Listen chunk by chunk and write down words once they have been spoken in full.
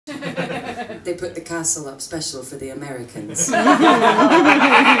They put the castle up special for the Americans.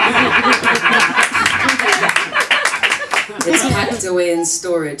 It's packed away in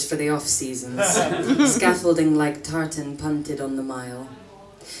storage for the off-seasons. Scaffolding like tartan punted on the mile.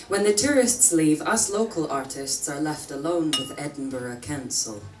 When the tourists leave, us local artists are left alone with Edinburgh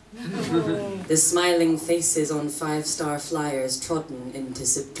Council. The smiling faces on 5-star flyers trodden into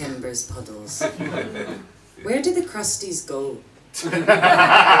September's puddles. Where do the crusties go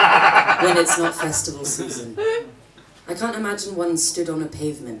when it's not festival season? I can't imagine one stood on a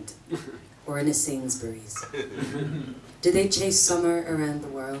pavement or in a Sainsbury's. Do they chase summer around the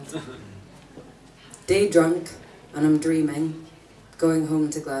world? Day drunk, and I'm dreaming, going home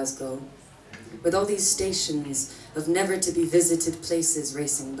to Glasgow, with all these stations of never-to-be-visited places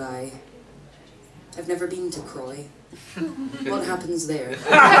racing by. I've never been to Croy. What happens there?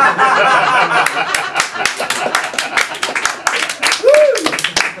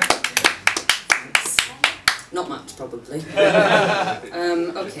 Not much, probably.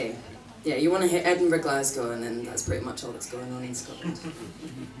 Okay. Yeah, you want to hit Edinburgh, Glasgow, and then that's pretty much all that's going on in Scotland.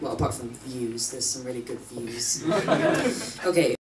 Well, apart from views, there's some really good views. Okay.